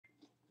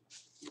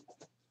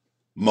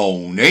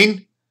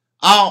Morning,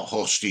 Art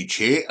Hostage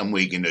here, and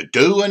we're going to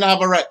do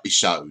another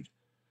episode.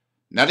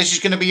 Now this is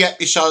going to be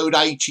episode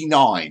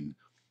 89,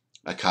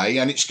 okay,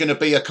 and it's going to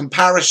be a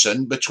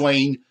comparison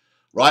between,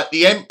 right,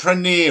 the Emperor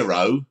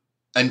Nero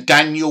and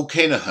Daniel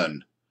Kinahan,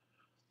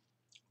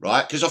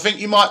 right, because I think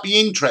you might be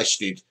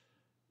interested,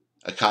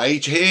 okay,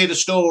 to hear the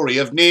story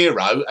of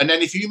Nero, and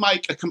then if you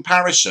make a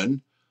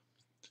comparison,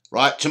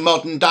 right, to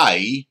modern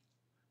day,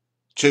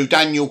 to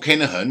Daniel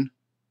Kinahan,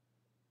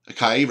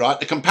 okay, right,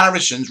 the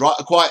comparisons, right,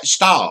 are quite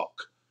stark.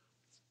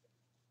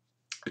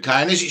 Okay,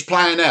 and as it's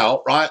playing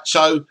out, right,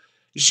 so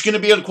this is going to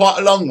be quite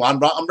a long one,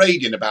 right, I'm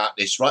reading about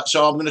this, right,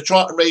 so I'm going to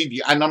try to read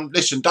you, and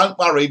listen, don't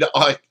worry that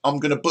I'm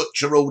going to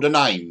butcher all the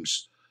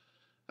names,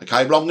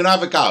 okay, but I'm going to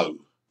have a go.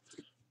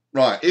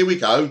 Right, here we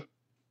go.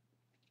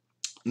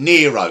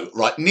 Nero,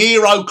 right,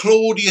 Nero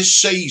Claudius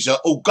Caesar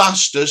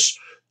Augustus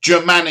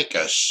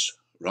Germanicus.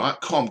 Right,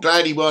 I'm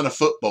glad he weren't a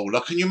footballer.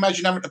 Can you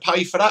imagine having to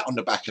pay for that on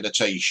the back of the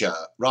T-shirt?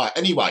 Right,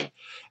 anyway,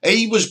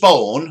 he was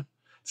born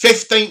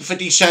 15th of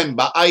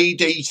December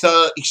AD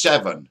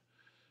 37.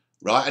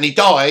 Right, and he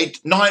died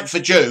 9th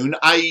of June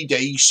AD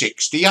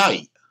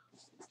 68.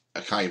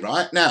 Okay,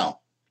 right,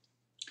 now,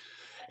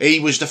 he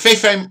was the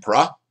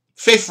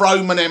fifth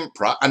Roman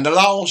emperor, and the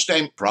last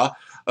emperor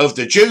of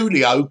the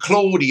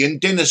Julio-Claudian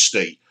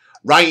dynasty,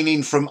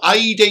 reigning from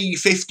AD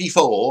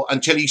 54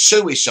 until his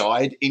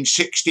suicide in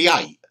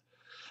 68.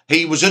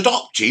 He was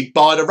adopted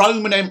by the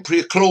Roman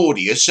Emperor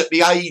Claudius at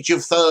the age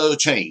of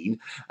 13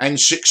 and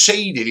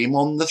succeeded him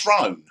on the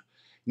throne.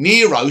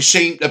 Nero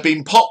seemed to have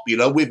been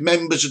popular with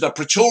members of the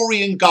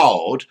Praetorian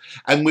Guard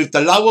and with the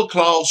lower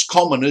class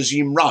commoners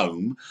in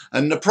Rome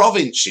and the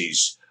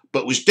provinces,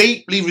 but was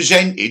deeply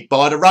resented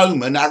by the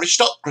Roman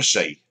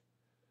aristocracy.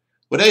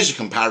 Well, there's a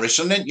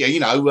comparison, isn't you? You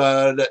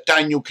know,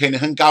 Daniel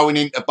Kinahan going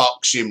into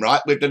boxing,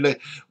 right, with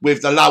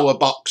the lower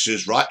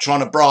boxers, right,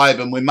 trying to bribe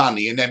them with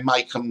money and then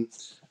make them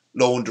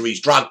launder his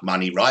drug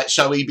money, right?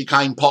 So he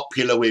became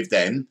popular with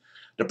them.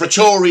 The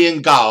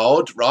Praetorian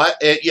Guard, right?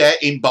 Yeah,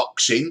 in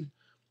boxing.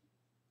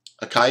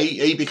 Okay,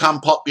 he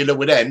became popular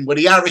with them. With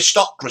the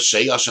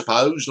aristocracy, I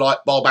suppose,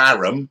 like Bob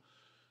Arum,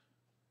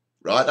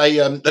 right?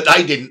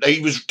 They didn't.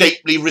 He was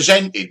deeply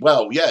resented.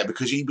 Well, yeah,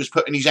 because he was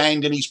putting his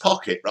hand in his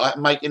pocket, right,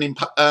 and making him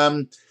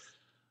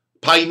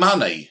pay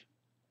money.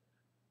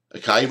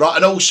 Okay, right,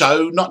 and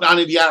also not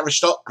only the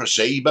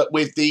aristocracy, but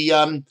with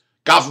the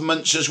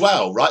governments as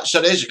well, right?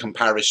 So there's a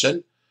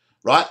comparison,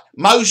 right?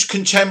 Most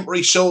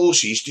contemporary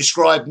sources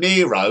describe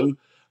Nero,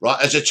 right,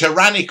 as a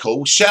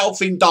tyrannical,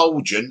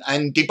 self-indulgent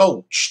and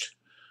debauched.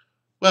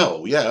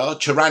 Well, yeah,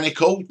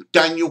 tyrannical,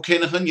 Daniel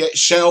Kinahan, yet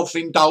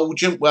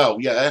self-indulgent.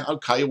 Well, yeah,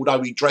 okay,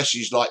 although he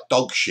dresses like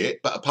dog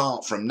shit, but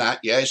apart from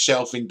that, yeah,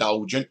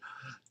 self-indulgent.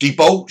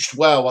 Debauched,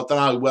 well, I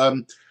don't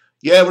know,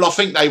 yeah, well, I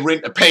think they were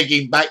into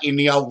pegging back in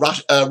the old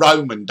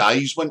Roman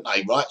days, weren't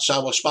they, right?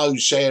 So I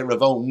suppose Sarah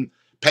Vaughan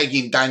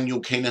pegging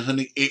Daniel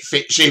Kinahan, it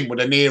fits in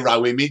with a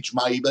Nero image,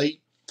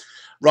 maybe.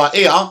 Right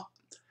here,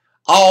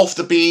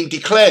 after being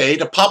declared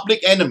a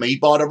public enemy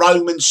by the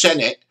Roman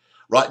Senate,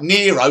 right,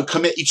 Nero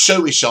committed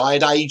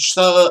suicide aged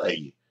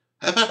 30.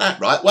 How about that,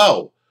 right?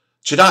 Well,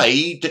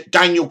 today,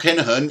 Daniel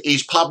Kinahan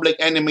is public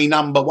enemy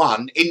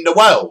 #1 in the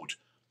world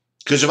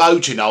because of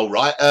Otinol,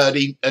 right?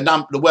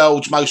 The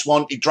world's most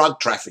wanted drug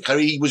trafficker.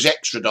 He was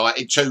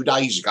extradited 2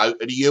 days ago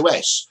to the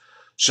US.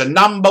 So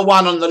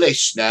 #1 on the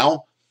list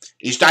now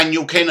is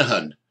Daniel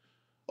Kinahan.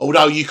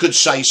 Although you could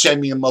say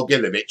Semyon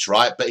Mogilevich,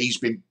 right? But he's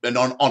been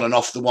on and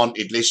off the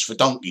wanted list for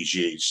donkey's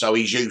years, so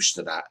he's used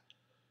to that.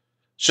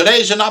 So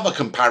there's another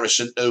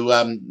comparison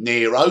to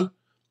Nero.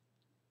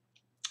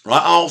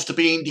 Right, after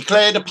being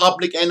declared a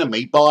public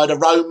enemy by the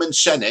Roman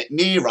Senate,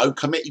 Nero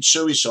committed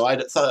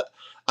suicide at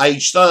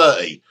age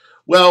 30.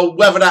 Well,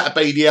 whether that'd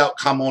be the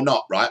outcome or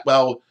not, right?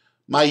 Well,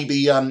 maybe,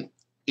 you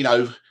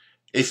know,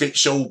 if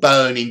it's all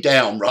burning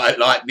down, right,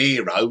 like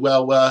Nero,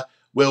 well,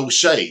 we'll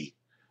see.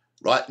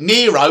 Right,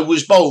 Nero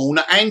was born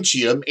at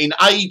Antium in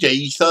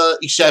AD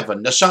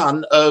 37, the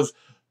son of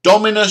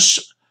Dominus,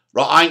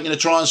 right, I ain't going to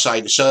try and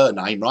say the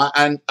surname, right,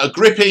 and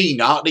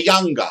Agrippina the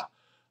Younger,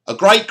 a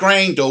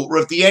great-granddaughter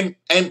of the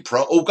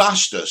Emperor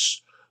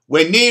Augustus.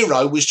 When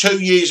Nero was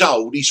 2 years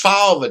old, his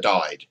father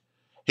died.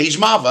 His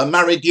mother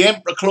married the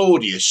Emperor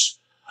Claudius,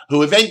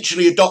 who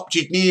eventually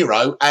adopted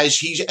Nero as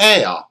his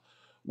heir.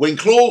 When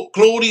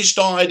Claudius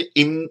died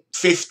in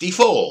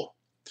 54,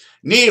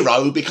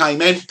 Nero became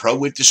emperor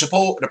with the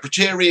support of the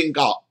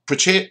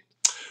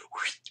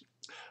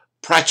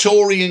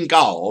Praetorian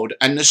Guard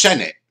and the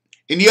Senate.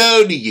 In the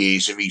early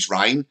years of his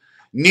reign,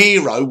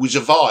 Nero was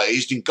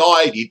advised and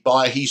guided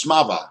by his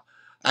mother,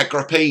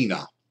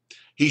 Agrippina,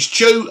 his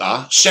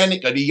tutor,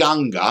 Seneca the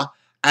Younger,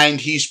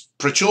 and his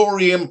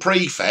Praetorian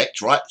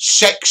prefect, right,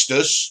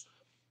 Sextus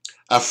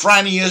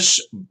Afranius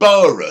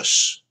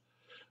Burrus.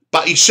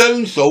 But he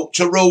soon thought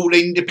to rule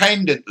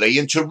independently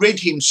and to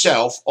rid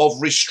himself of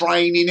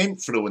restraining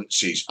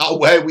influences. Oh,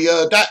 where we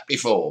heard that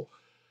before.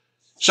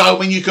 So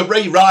when you could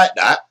rewrite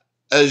that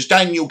as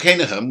Daniel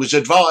Kinahan was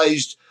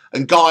advised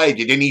and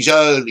guided in his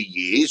early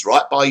years,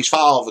 right, by his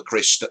father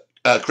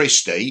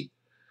Christy,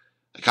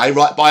 okay,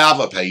 right, by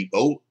other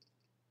people,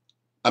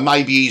 and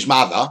maybe his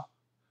mother.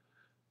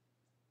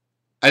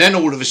 And then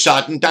all of a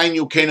sudden,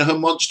 Daniel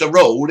Kinahan wants to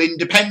rule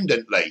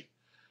independently.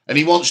 And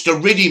he wants to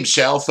rid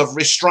himself of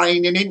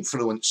restraining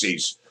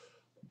influences.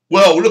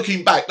 Well,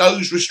 looking back,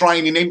 those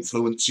restraining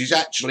influences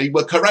actually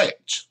were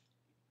correct.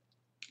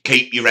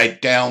 Keep your head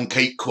down,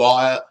 keep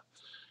quiet.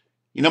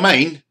 You know what I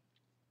mean?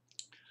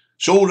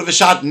 So all of a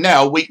sudden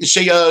now we can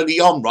see early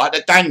on, right,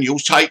 that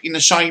Daniel's taking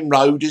the same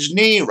road as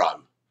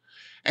Nero.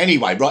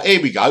 Anyway, right,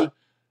 here we go.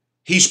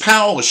 His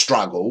power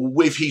struggle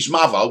with his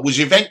mother was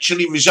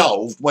eventually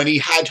resolved when he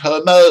had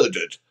her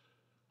murdered.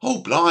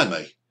 Oh,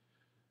 blimey.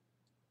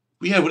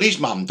 Yeah, well, his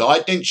mum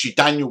died, didn't she?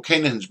 Daniel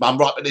Kinahan's mum,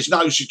 right? But there's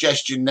no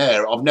suggestion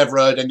there. I've never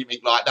heard anything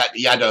like that.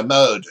 He had her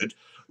murdered,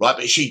 right?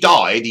 But she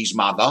died, his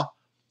mother.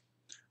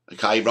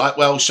 Okay, right?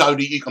 Well, so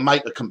that you can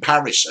make a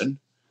comparison.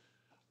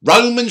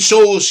 Roman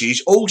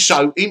sources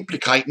also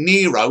implicate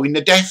Nero in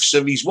the deaths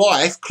of his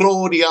wife,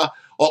 Claudia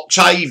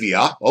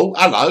Octavia. Oh,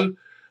 hello.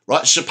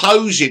 Right,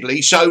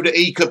 supposedly so that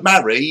he could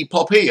marry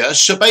Poppaea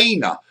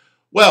Sabina.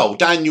 Well,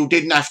 Daniel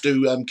didn't have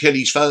to kill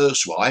his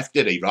first wife,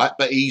 did he, right?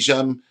 But he's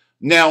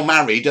now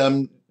married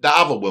the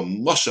other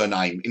woman, what's her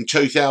name, in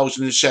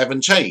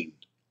 2017.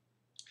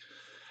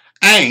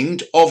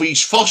 And of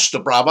his foster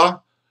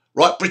brother,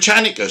 right,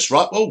 Britannicus,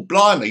 right? Oh,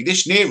 blimey,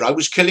 this Nero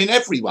was killing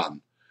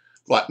everyone.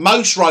 Right,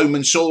 most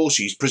Roman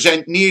sources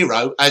present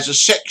Nero as a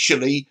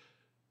sexually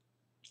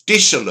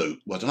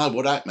dissolute. Well, I don't know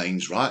what that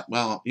means, right?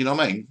 Well, you know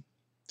what I mean?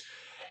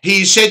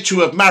 He is said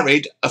to have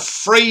married a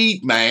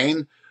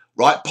freedman,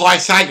 right,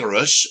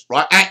 Pythagoras,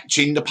 right,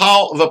 acting the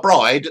part of a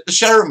bride at the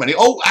ceremony.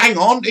 Oh, hang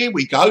on, here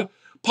we go.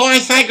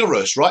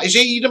 Pythagoras, right, is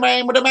he the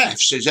man with the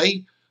maths, is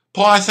he?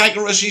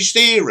 Pythagoras'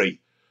 theory.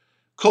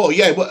 Cool,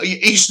 yeah, well,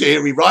 his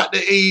theory, right,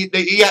 that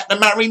he had to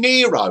marry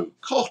Nero.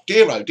 God,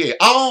 dear, oh dear.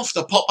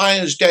 After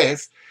Poppaea's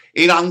death,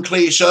 in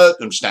unclear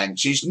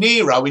circumstances,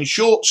 Nero, in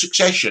short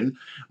succession,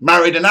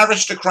 married an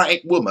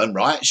aristocratic woman,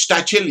 right,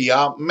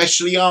 Statilia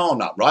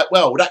Messaliana, right?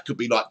 Well, that could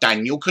be like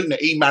Daniel, couldn't it?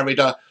 He married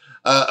a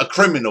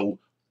criminal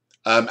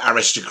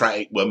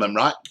aristocratic woman,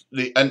 right,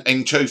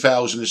 in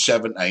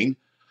 2017,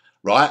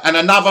 right? And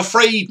another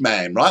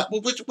freedman, right?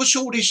 Well, what's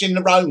all this in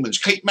the Romans?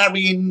 Keep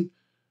marrying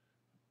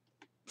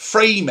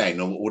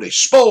freemen or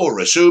this?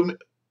 Sporus,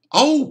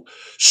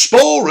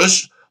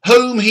 Sporus,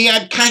 whom he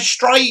had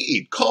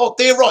castrated. God,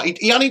 they're right.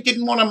 He only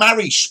didn't want to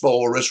marry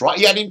Sporus, right?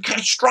 He had him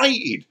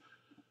castrated.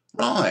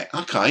 Right,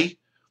 okay.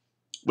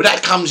 Well,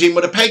 that comes in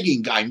with a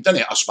pegging game,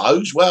 doesn't it, I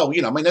suppose? Well,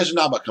 you know, I mean, there's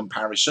another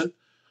comparison.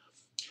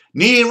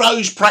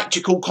 Nero's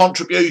practical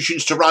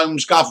contributions to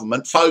Rome's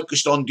government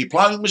focused on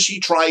diplomacy,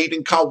 trade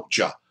and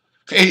culture.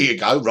 Here you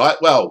go, right?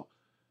 Well,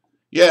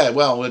 yeah,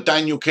 well,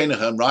 Daniel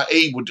Kinahan, right,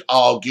 he would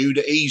argue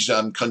that he's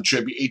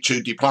contributed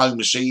to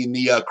diplomacy in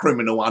the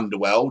criminal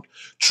underworld,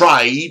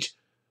 trade,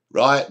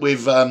 right,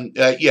 with,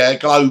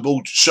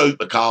 global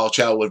super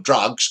cartel of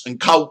drugs, and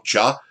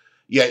culture,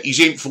 yeah, he's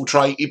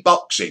infiltrated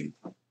boxing.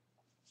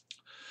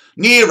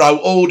 Nero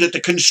ordered the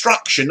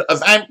construction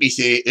of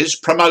amphitheatres,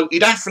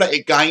 promoted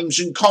athletic games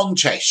and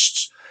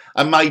contests,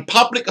 and made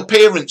public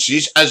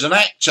appearances as an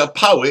actor,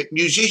 poet,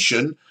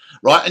 musician,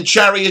 right, and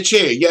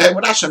charioteer. Yeah,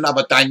 well, that's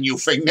another Daniel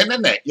thing then,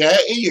 isn't it? Yeah,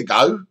 here you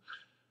go.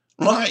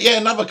 Right, yeah,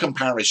 another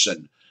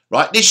comparison.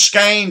 Right, this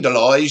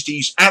scandalised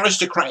his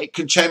aristocratic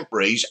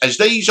contemporaries, as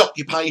these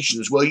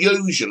occupations were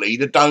usually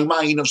the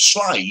domain of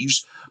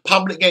slaves,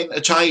 public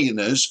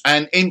entertainers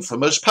and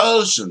infamous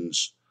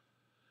persons.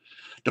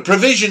 The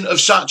provision of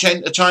such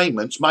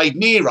entertainments made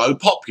Nero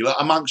popular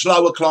amongst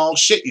lower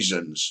class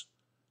citizens.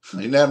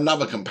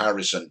 Another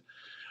comparison.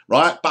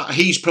 Right, but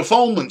his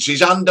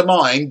performances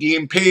undermined the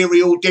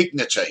imperial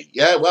dignity.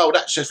 Yeah, well,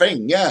 that's the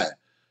thing, yeah.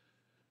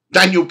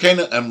 Daniel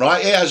Kinahan,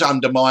 right, he has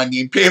undermined the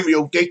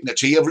imperial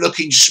dignity of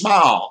looking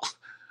smart,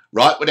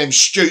 right, with them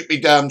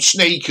stupid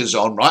sneakers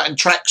on, right, and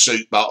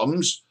tracksuit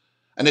bottoms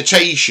and a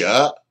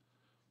T-shirt,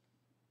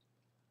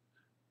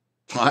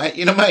 right,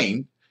 you know what I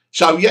mean?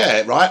 So,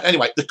 yeah, right,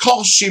 anyway, the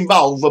costs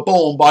involved were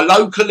borne by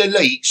local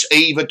elites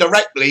either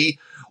directly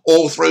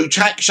or through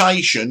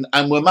taxation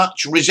and were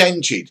much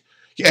resented.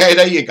 Yeah,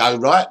 there you go,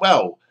 right,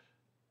 well,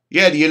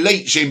 yeah, the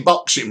elites in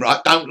boxing,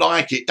 right, don't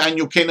like it.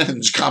 Daniel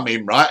Kinahan's come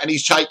in, right, and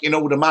he's taking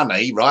all the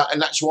money, right,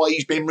 and that's why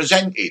he's been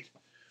resented.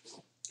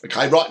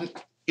 Okay, right,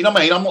 you know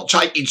what I mean? I'm not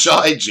taking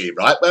sides here,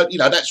 right, but, you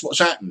know, that's what's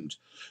happened.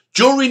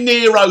 During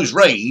Nero's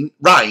reign,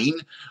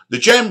 the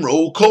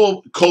general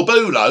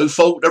Corbulo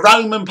fought the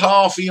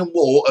Roman-Parthian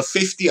War of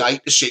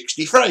 58 to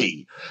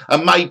 63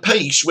 and made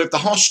peace with the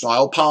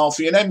hostile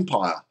Parthian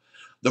Empire.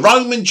 The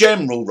Roman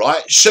general,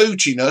 right,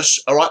 Suetonius,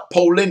 all right,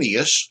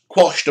 Paulinius,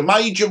 quashed a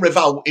major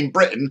revolt in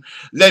Britain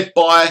led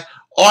by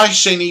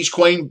Icini's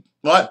queen,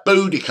 right,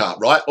 Boudica,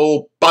 right,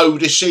 or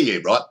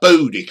Boadicea, right,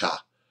 Boudica,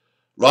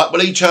 right.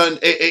 Well,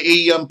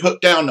 he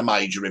put down the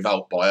major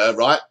revolt by her,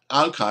 right.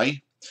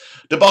 Okay.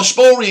 The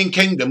Bosporan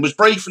kingdom was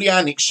briefly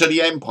annexed to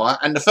the empire,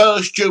 and the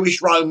first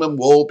Jewish-Roman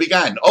war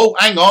began. Oh,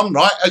 hang on,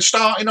 right, it's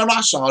starting on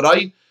us, are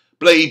they?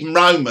 Bleeding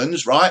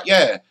Romans, right?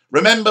 Yeah.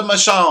 Remember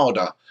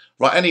Masada.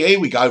 Right, here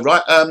we go,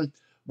 right?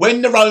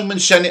 when the Roman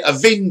senator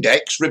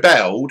Vindex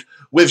rebelled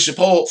with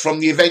support from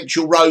the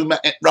eventual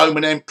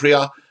Roman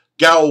Emperor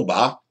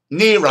Galba,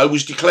 Nero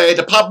was declared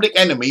a public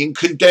enemy and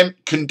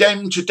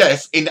condemned to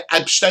death in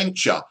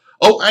absentia.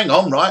 Oh, hang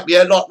on, right?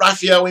 Yeah, like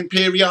Raphael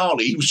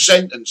Imperiali, he was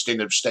sentenced in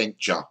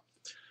absentia.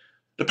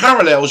 The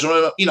parallels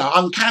are,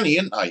 uncanny,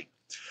 aren't they?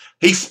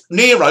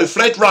 Nero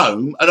fled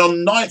Rome, and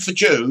on 9th of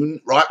June,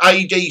 right,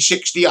 AD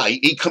 68,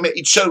 he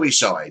committed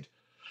suicide.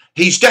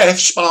 His death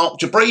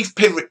sparked a brief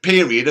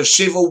period of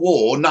civil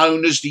war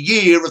known as the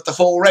Year of the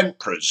Four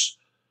Emperors.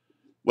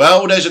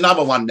 Well, there's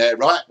another one there,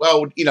 right?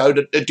 Well,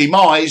 the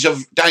demise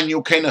of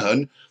Daniel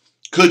Kinahan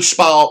could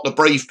spark a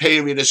brief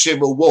period of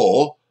civil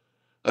war.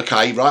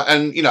 Okay, right?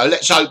 And,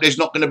 let's hope there's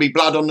not going to be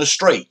blood on the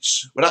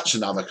streets. Well, that's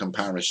another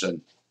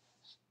comparison.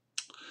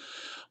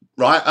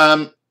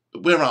 Right,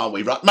 where are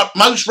we? Right,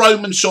 most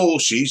Roman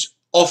sources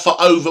offer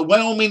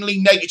overwhelmingly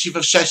negative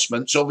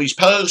assessments of his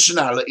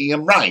personality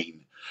and reign.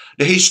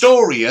 The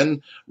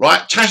historian,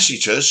 right,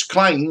 Tacitus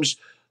claims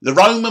the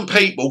Roman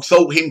people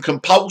thought him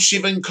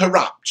compulsive and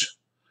corrupt.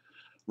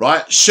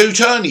 Right,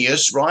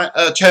 Suetonius, right,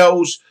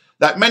 tells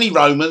that many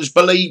Romans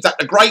believed that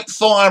the Great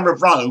Fire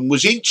of Rome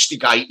was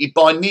instigated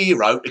by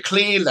Nero to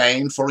clear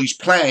land for his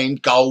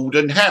planned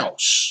Golden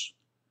House.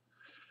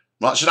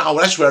 Right, so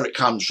that's where it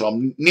comes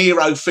from.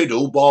 Nero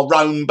fiddled while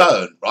Rome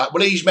burned, right?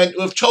 Well, he's meant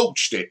to have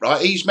torched it,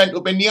 right? He's meant to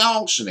have been the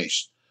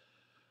arsonist.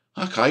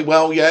 Okay,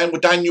 well, yeah,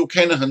 well, Daniel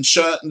Kinahan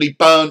certainly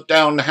burnt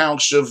down the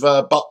house of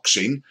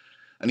boxing,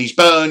 and he's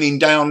burning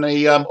down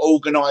the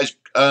organised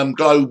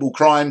global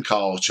crime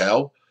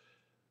cartel.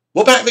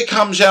 What about if it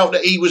comes out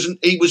that he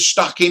was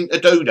stuck in to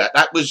do that?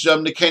 That was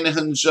the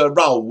Kinahan's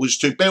role, was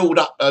to build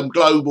up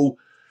global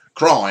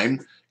crime,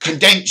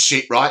 condense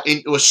it, right,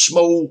 into a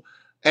small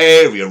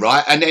area,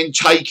 right, and then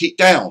take it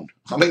down.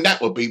 I mean,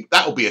 that would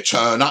be a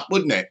turn up,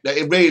 wouldn't it? That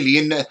it really,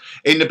 in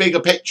the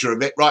bigger picture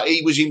of it, right,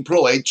 he was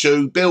employed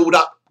to build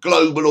up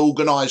global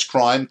organised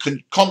crime,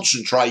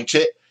 concentrate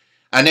it,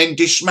 and then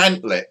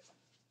dismantle it.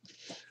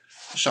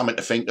 Something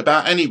to think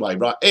about anyway,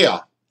 right?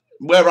 Here,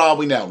 where are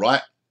we now,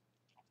 right?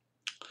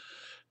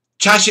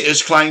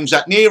 Tacitus claims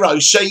that Nero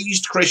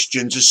seized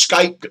Christians as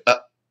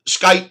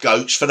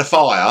scapegoats for the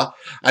fire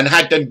and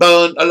had them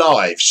burnt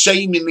alive,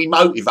 seemingly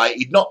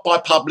motivated not by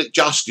public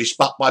justice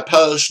but by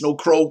personal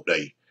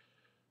cruelty.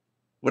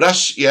 Well,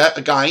 that's, yeah,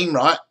 again,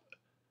 right?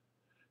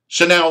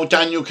 So now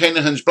Daniel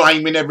Kinahan's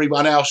blaming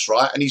everyone else,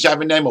 right? And he's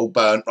having them all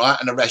burnt, right,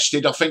 and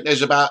arrested. I think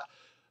there's about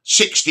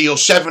 60 or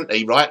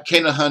 70, right,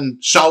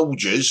 Kinahan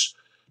soldiers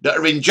that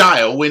are in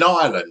jail in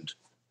Ireland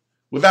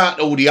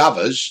without all the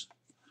others.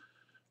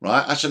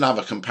 Right, that's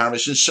another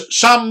comparison.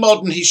 Some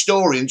modern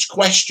historians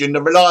question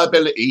the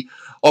reliability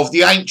of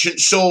the ancient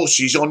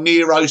sources on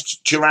Nero's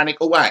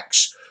tyrannical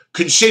acts,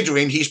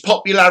 considering his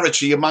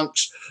popularity among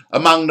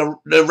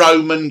the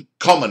Roman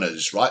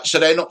commoners. Right, so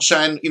they're not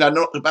saying,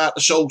 not about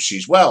the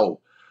sources. Well,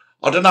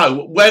 I don't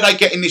know where they're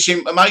getting this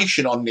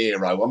information on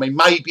Nero. I mean,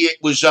 maybe it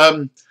was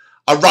a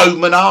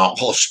Roman art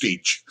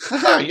hostage.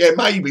 Yeah,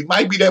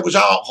 maybe there was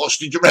art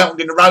hostage around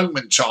in the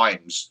Roman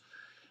times.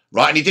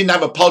 Right, and he didn't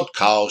have a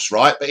podcast,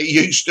 right, but he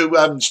used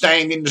to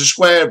stand in the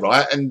square,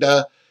 right, and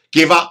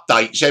give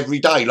updates every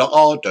day like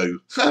I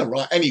do.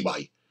 Right,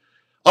 anyway,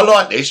 I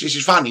like this. This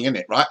is funny, isn't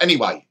it, right?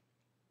 Anyway,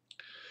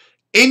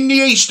 in the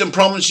eastern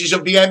provinces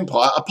of the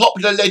empire, a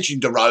popular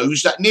legend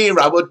arose that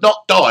Nero had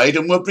not died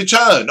and would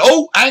return.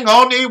 Oh, hang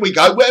on, here we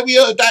go. Where have we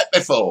heard that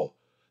before?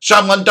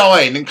 Someone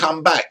dying and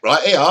come back,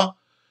 right here.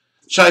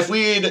 So if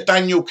we hear that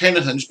Daniel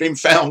Kinahan's been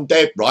found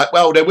dead, right,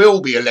 well, there will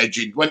be a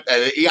legend, won't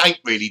there? He ain't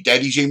really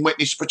dead, he's in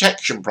witness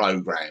protection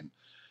programme.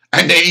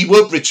 And that he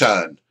would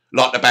return,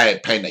 like the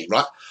bad penny,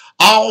 right?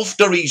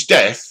 After his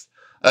death,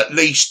 at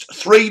least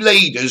 3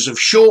 leaders of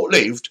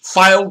short-lived,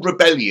 failed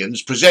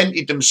rebellions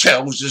presented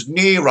themselves as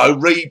Nero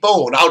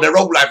reborn. Oh, they're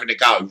all having a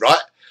go,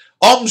 right?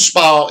 I'm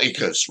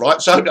Spartacus,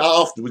 right? So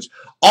afterwards,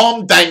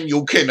 I'm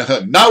Daniel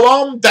Kinahan.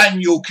 No, I'm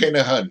Daniel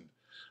Kinahan.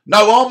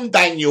 No, I'm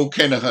Daniel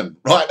Kinahan,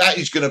 right? That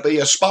is going to be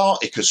a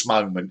Spartacus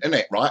moment, isn't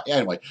it, right?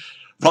 Anyway,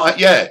 right,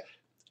 yeah.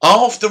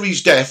 After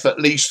his death, at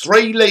least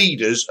 3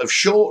 leaders of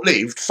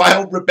short-lived,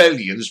 failed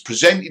rebellions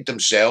presented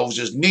themselves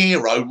as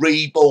Nero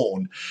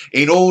reborn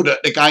in order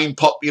to gain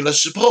popular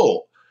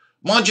support.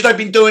 Mind you, they've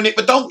been doing it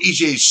for donkey's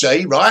years,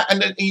 see, right?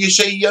 And then you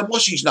see,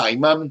 what's his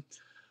name?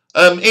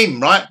 Him,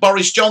 right?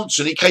 Boris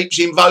Johnson, he keeps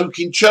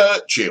invoking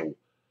Churchill.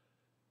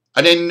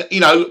 And then,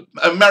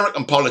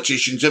 American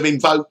politicians have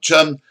invoked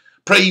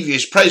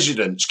previous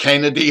presidents,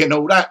 Kennedy and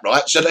all that,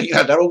 right? So,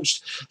 they're all...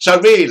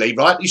 So really,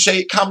 right, you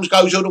see, it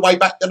goes all the way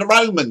back to the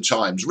Roman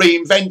times,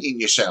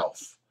 reinventing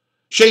yourself.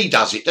 She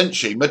does it, doesn't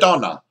she?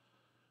 Madonna.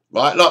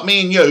 Right, like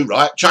me and you,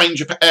 right, change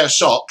a pair of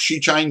socks, she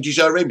changes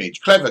her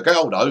image. Clever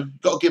girl, though.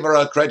 Got to give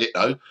her credit,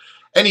 though.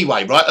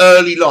 Anyway, right,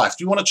 early life.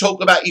 Do you want to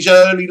talk about his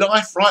early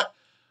life, right?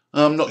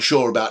 I'm not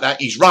sure about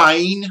that. His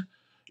reign...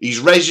 His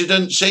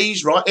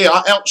residencies, right here,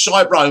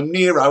 outside Rome,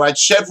 Nero had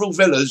several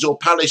villas or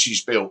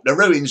palaces built, the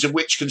ruins of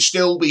which can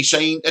still be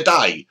seen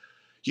today.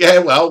 Yeah,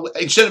 well,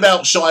 instead of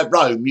outside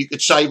Rome, you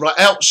could say, right,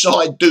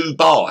 outside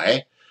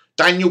Dubai,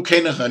 Daniel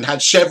Kinahan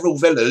had several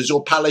villas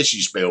or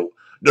palaces built,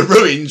 the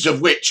ruins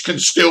of which can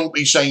still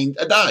be seen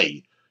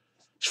today.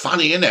 It's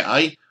funny, isn't it,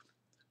 eh?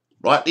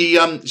 Right,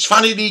 it's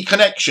funny the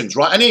connections,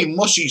 right? And him,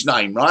 what's his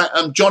name, right?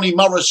 Johnny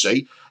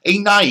Morrissey, he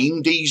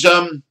named his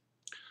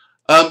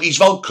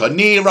vodka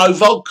Nero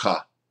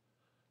vodka.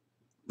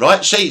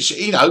 Right, see, it's,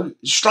 you know,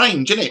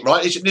 strange, isn't it,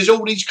 right? There's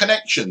all these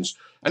connections.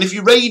 And if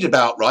you read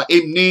about, right,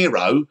 him,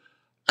 Nero,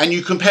 and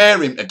you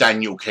compare him to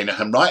Daniel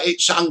Kinahan, right,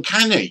 it's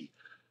uncanny.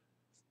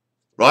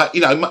 Right,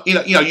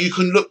 you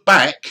can look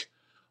back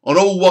on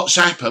all what's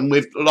happened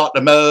with, like,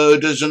 the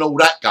murders and all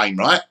that game,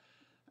 right?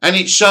 And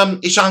it's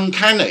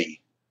uncanny.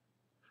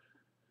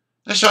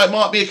 So it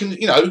might be,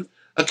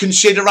 a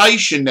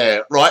consideration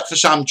there, right, for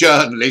some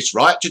journalists,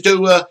 right, to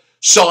do a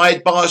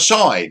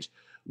side-by-side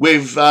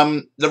with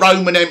the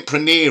Roman Emperor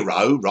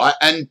Nero, right,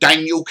 and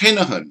Daniel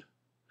Kinahan,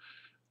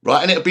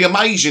 right? And it'll be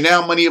amazing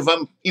how many of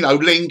them,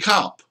 link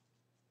up.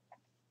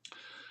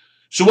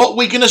 So what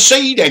we're going to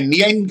see then,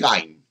 the end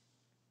game,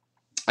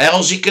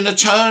 how's it going to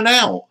turn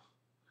out?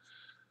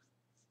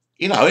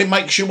 It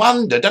makes you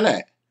wonder,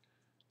 doesn't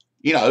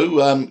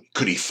it?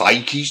 Could he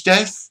fake his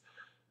death?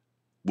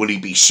 Will he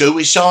be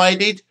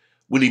suicided?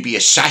 Will he be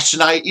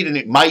assassinated and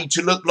it made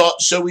to look like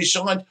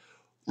suicide?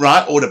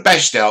 Right, or the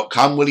best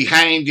outcome, will he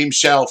hand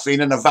himself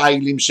in and avail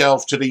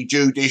himself to the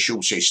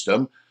judicial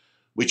system,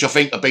 which I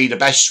think would be the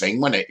best thing,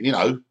 wouldn't it,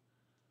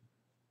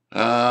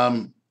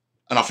 And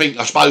I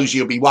suppose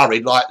he'll be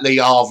worried like Lee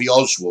Harvey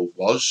Oswald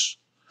was.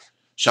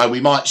 So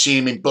we might see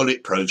him in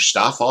bulletproof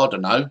stuff, I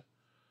don't know.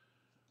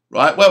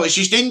 Right, well, it's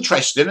just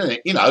interesting, isn't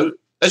it?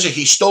 As a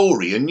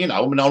historian,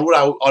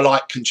 although I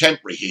like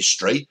contemporary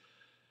history,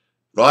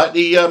 right,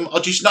 I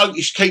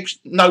just keep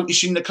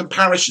noticing the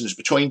comparisons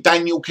between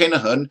Daniel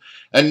Kinahan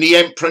and the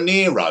Emperor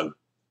Nero.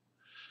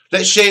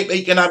 Let's see if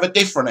he can have a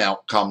different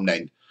outcome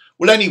then.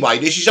 Well, anyway,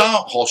 this is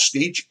Art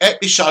Hostage,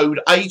 episode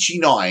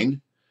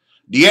 89,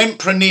 the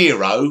Emperor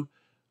Nero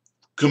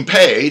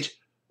compared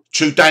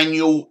to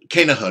Daniel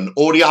Kinahan,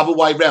 or the other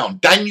way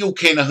round, Daniel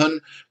Kinahan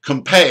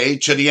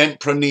compared to the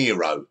Emperor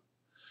Nero.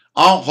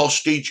 Art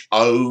Hostage,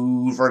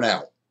 over and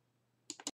out.